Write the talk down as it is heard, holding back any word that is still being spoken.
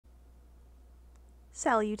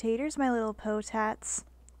Salutaters, my little potats.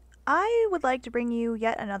 I would like to bring you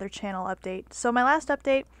yet another channel update. So my last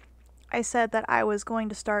update, I said that I was going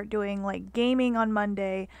to start doing like gaming on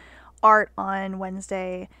Monday, art on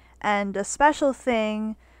Wednesday, and a special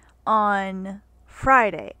thing on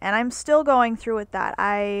Friday. And I'm still going through with that.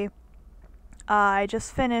 I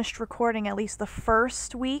just finished recording at least the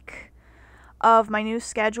first week of my new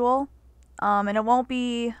schedule, and it won't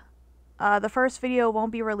be the first video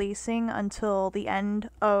won't be releasing until the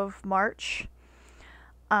end of March.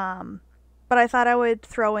 But I thought I would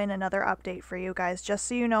throw in another update for you guys, just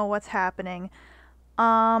so you know what's happening.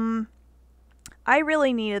 I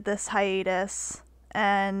really needed this hiatus,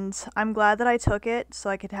 and I'm glad that I took it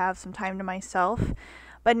so I could have some time to myself.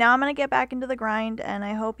 But now I'm going to get back into the grind, and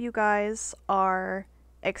I hope you guys are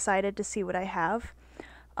excited to see what I have.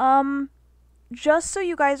 Just so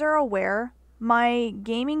you guys are aware, my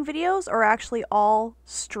gaming videos are actually all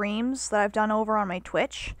streams that I've done over on my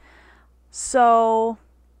Twitch. So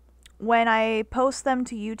when I post them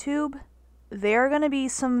to YouTube, they're going to be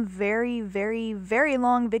some very, very, very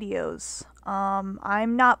long videos.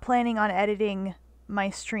 I'm not planning on editing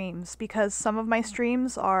my streams because some of my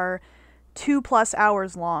streams are 2+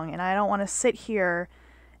 hours long, and I don't want to sit here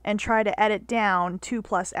and try to edit down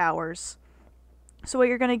 2+ hours. So what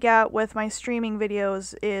you're going to get with my streaming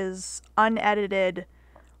videos is unedited,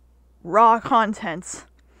 raw content.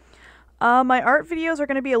 My art videos are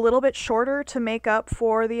going to be a little bit shorter to make up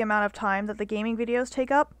for the amount of time that the gaming videos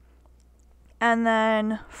take up. And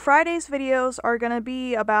then Friday's videos are going to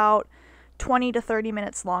be about 20 to 30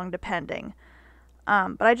 minutes long, depending.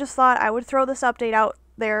 But I just thought I would throw this update out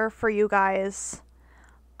there for you guys.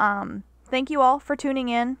 Thank you all for tuning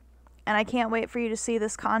in, and I can't wait for you to see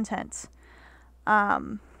this content.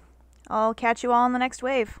 I'll catch you all on the next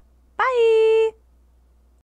wave. Bye!